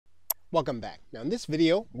Welcome back. Now in this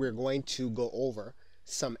video, we're going to go over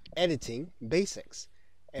some editing basics.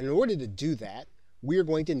 And in order to do that, we're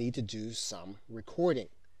going to need to do some recording.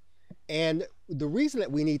 And the reason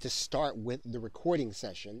that we need to start with the recording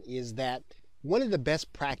session is that one of the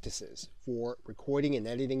best practices for recording and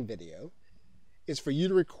editing video is for you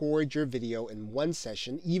to record your video in one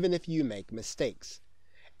session, even if you make mistakes,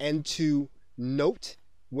 and to note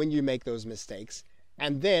when you make those mistakes,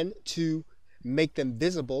 and then to make them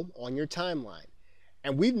visible on your timeline.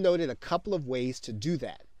 And we've noted a couple of ways to do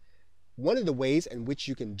that. One of the ways in which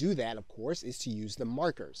you can do that, of course, is to use the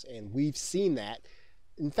markers. And we've seen that.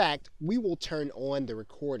 In fact, we will turn on the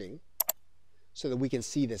recording so that we can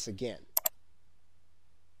see this again.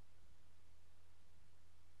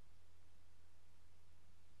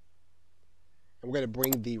 And we're going to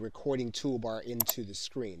bring the recording toolbar into the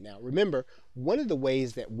screen. Now remember, one of the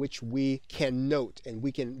ways that which we can note and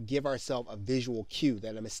we can give ourselves a visual cue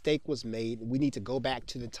that a mistake was made and we need to go back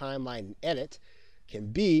to the timeline and edit can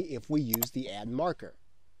be if we use the add marker.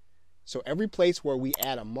 So every place where we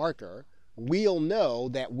add a marker, we'll know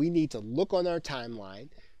that we need to look on our timeline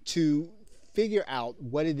to figure out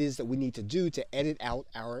what it is that we need to do to edit out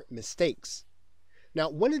our mistakes. Now,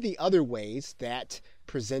 one of the other ways that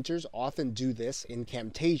presenters often do this in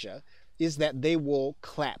Camtasia is that they will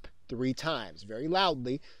clap 3 times very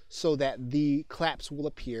loudly so that the claps will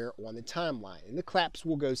appear on the timeline. And the claps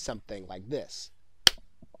will go something like this.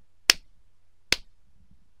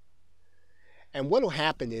 And what will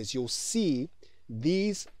happen is you'll see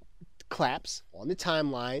these claps on the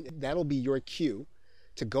timeline. That'll be your cue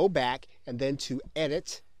to go back and then to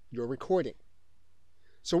edit your recording.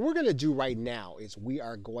 So what we're going to do right now is we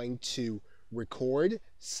are going to record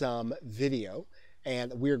some video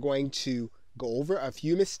and we're going to go over a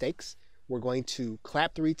few mistakes. We're going to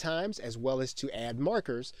clap 3 times as well as to add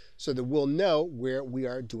markers so that we'll know where we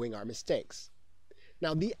are doing our mistakes.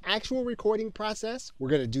 Now the actual recording process, we're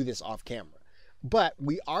going to do this off camera, but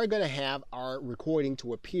we are going to have our recording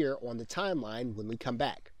to appear on the timeline when we come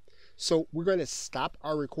back. So we're going to stop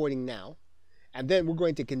our recording now. And then we're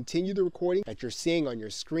going to continue the recording that you're seeing on your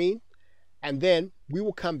screen. And then we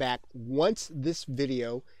will come back once this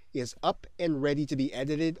video is up and ready to be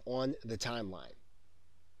edited on the timeline.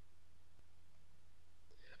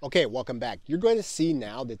 Okay, welcome back. You're going to see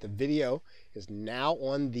now that the video is now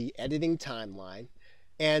on the editing timeline.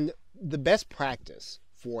 And the best practice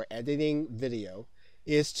for editing video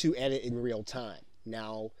is to edit in real time.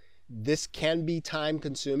 Now, this can be time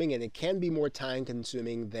consuming, and it can be more time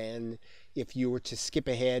consuming than if you were to skip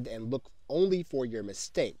ahead and look only for your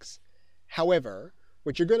mistakes. However,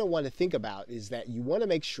 what you're going to want to think about is that you want to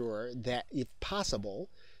make sure that if possible,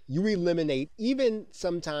 you eliminate, even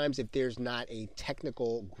sometimes if there's not a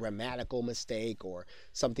technical grammatical mistake or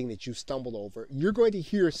something that you stumbled over, you're going to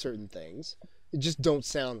hear certain things that just don't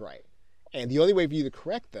sound right. And the only way for you to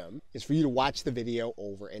correct them is for you to watch the video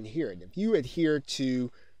over and hear it. If you adhere to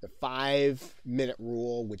the 5-minute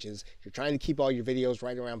rule, which is if you're trying to keep all your videos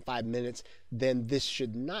right around 5 minutes, then this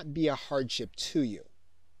should not be a hardship to you.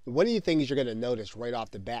 One of the things you're going to notice right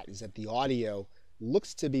off the bat is that the audio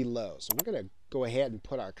looks to be low. So we're going to go ahead and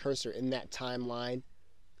put our cursor in that timeline.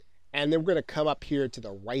 And then we're going to come up here to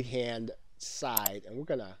the right-hand side and we're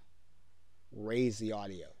going to raise the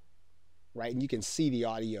audio, right? And you can see the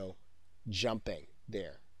audio jumping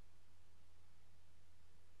there.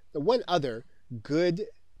 The one other good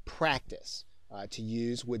practice to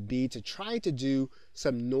use would be to try to do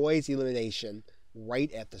some noise elimination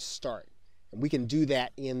right at the start. And we can do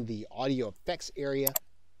that in the audio effects area.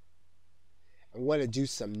 And we want to do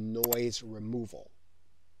some noise removal.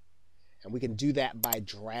 And we can do that by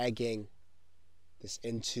dragging this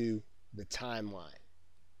into the timeline.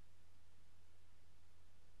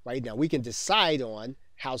 Right now we can decide on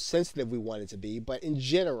how sensitive we want it to be, but in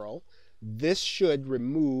general, this should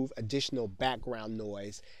remove additional background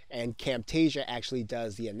noise, and Camtasia actually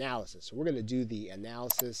does the analysis. So we're going to do the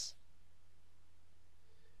analysis.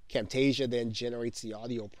 Camtasia then generates the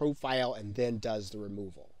audio profile and then does the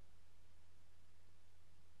removal.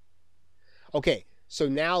 Okay, so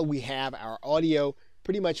now we have our audio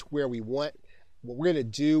pretty much where we want. What we're going to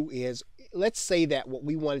do is, let's say that what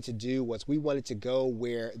we wanted to do was we wanted to go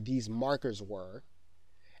where these markers were.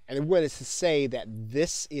 And we wanted to say that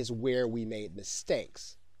this is where we made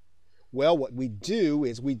mistakes. Well, what we do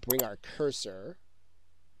is we bring our cursor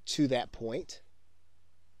to that point.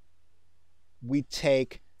 We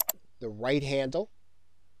take the right handle,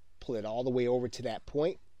 pull it all the way over to that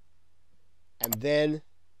point, and then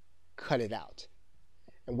cut it out.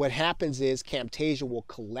 And what happens is Camtasia will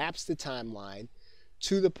collapse the timeline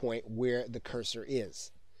to the point where the cursor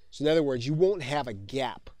is. So in other words, you won't have a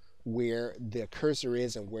gap where the cursor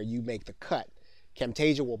is and where you make the cut,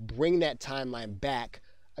 Camtasia will bring that timeline back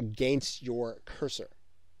against your cursor.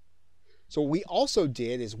 So what we also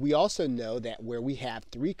did is we also know that where we have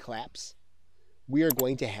 3 claps, we are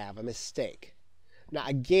going to have a mistake. Now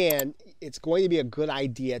again, it's going to be a good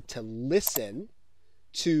idea to listen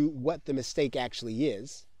to what the mistake actually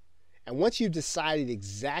is. And once you've decided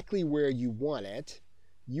exactly where you want it,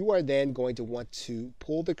 you are then going to want to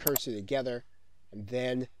pull the cursor together and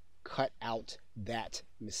then cut out that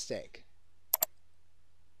mistake.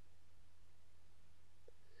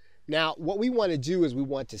 Now, what we want to do is we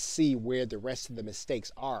want to see where the rest of the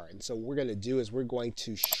mistakes are. And so what we're going to do is we're going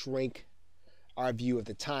to shrink our view of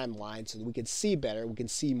the timeline so that we can see better, we can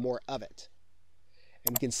see more of it.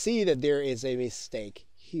 And we can see that there is a mistake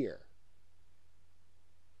here.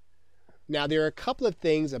 Now, there are a couple of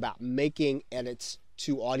things about making edits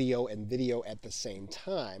to audio and video at the same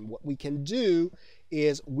time. What we can do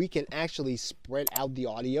is we can actually spread out the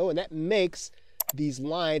audio, and that makes these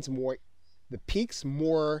lines more, the peaks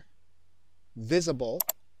more visible.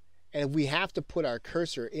 And if we have to put our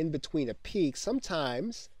cursor in between a peak,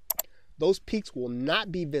 sometimes those peaks will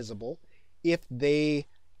not be visible if they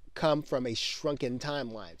come from a shrunken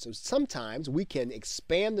timeline. So sometimes we can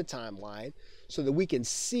expand the timeline so that we can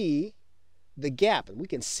see the gap, and we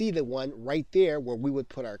can see the one right there where we would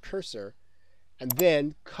put our cursor and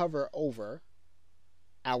then cover over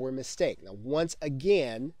our mistake. Now, once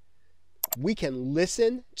again, we can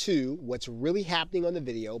listen to what's really happening on the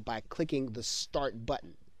video by clicking the start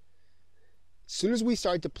button. As soon as we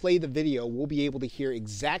start to play the video, we'll be able to hear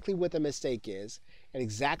exactly what the mistake is and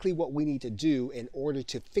exactly what we need to do in order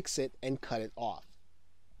to fix it and cut it off.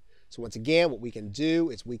 So once again, what we can do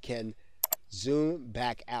is we can zoom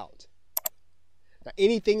back out. Now,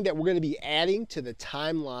 anything that we're going to be adding to the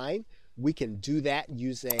timeline, we can do that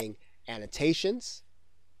using annotations.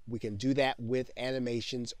 We can do that with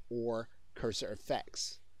animations or cursor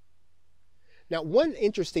effects. Now, one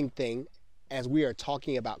interesting thing as we are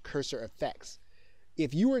talking about cursor effects,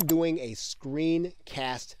 if you are doing a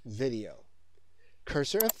screencast video,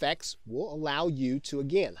 cursor effects will allow you to,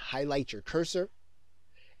 again, highlight your cursor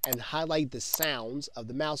and highlight the sounds of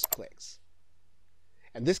the mouse clicks.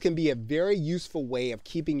 And this can be a very useful way of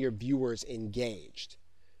keeping your viewers engaged.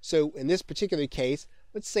 So in this particular case,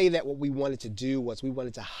 let's say that what we wanted to do was we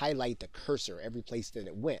wanted to highlight the cursor every place that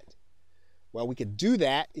it went. Well, we could do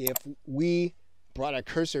that if we brought our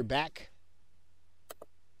cursor back,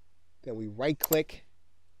 then we right click.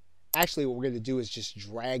 Actually, what we're going to do is just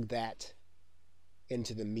drag that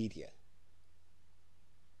into the media.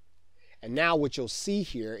 And now what you'll see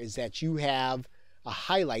here is that you have a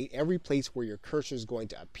highlight every place where your cursor is going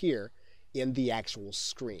to appear in the actual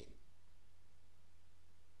screen.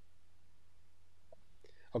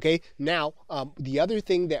 Okay, now the other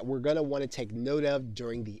thing that we're going to want to take note of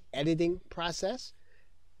during the editing process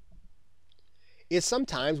is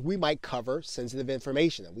sometimes we might cover sensitive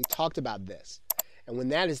information, and we talked about this. And when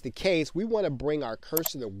that is the case, we want to bring our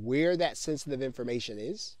cursor to where that sensitive information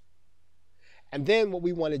is. And then what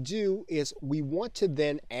we want to do is we want to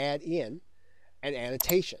then add in an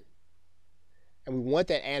annotation. And we want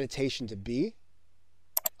that annotation to be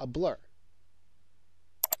a blur.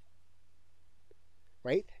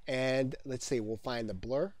 Right? And let's say we'll find the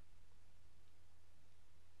blur.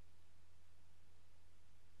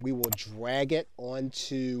 We will drag it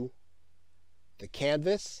onto the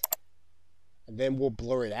canvas, and then we'll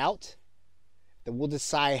blur it out. Then we'll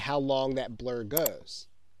decide how long that blur goes.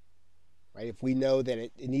 Right? If we know that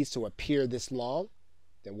it needs to appear this long,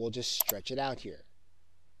 then we'll just stretch it out here.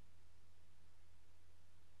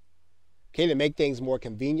 Okay, to make things more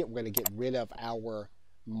convenient, we're going to get rid of our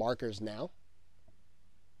markers now.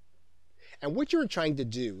 And what you're trying to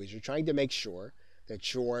do is you're trying to make sure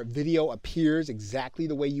that your video appears exactly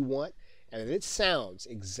the way you want and that it sounds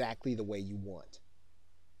exactly the way you want.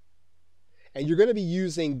 And you're going to be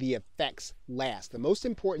using the effects last. The most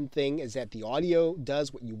important thing is that the audio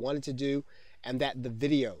does what you want it to do and that the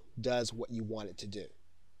video does what you want it to do.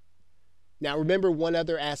 Now remember, one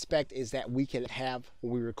other aspect is that we can have,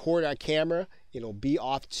 when we record our camera, it'll be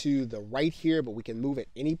off to the right here, but we can move it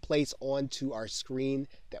any place onto our screen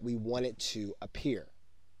that we want it to appear.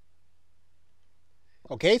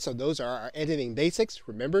 Okay, so those are our editing basics.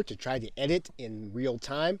 Remember to try to edit in real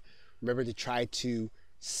time. Remember to try to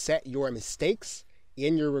set your mistakes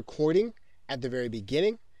in your recording at the very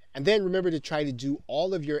beginning. And then remember to try to do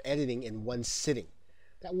all of your editing in one sitting.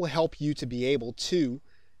 That will help you to be able to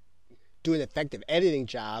do an effective editing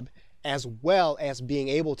job, as well as being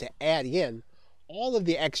able to add in all of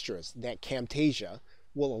the extras that Camtasia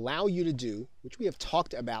will allow you to do, which we have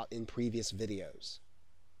talked about in previous videos.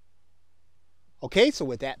 Okay, so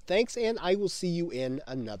with that, thanks, and I will see you in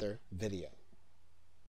another video.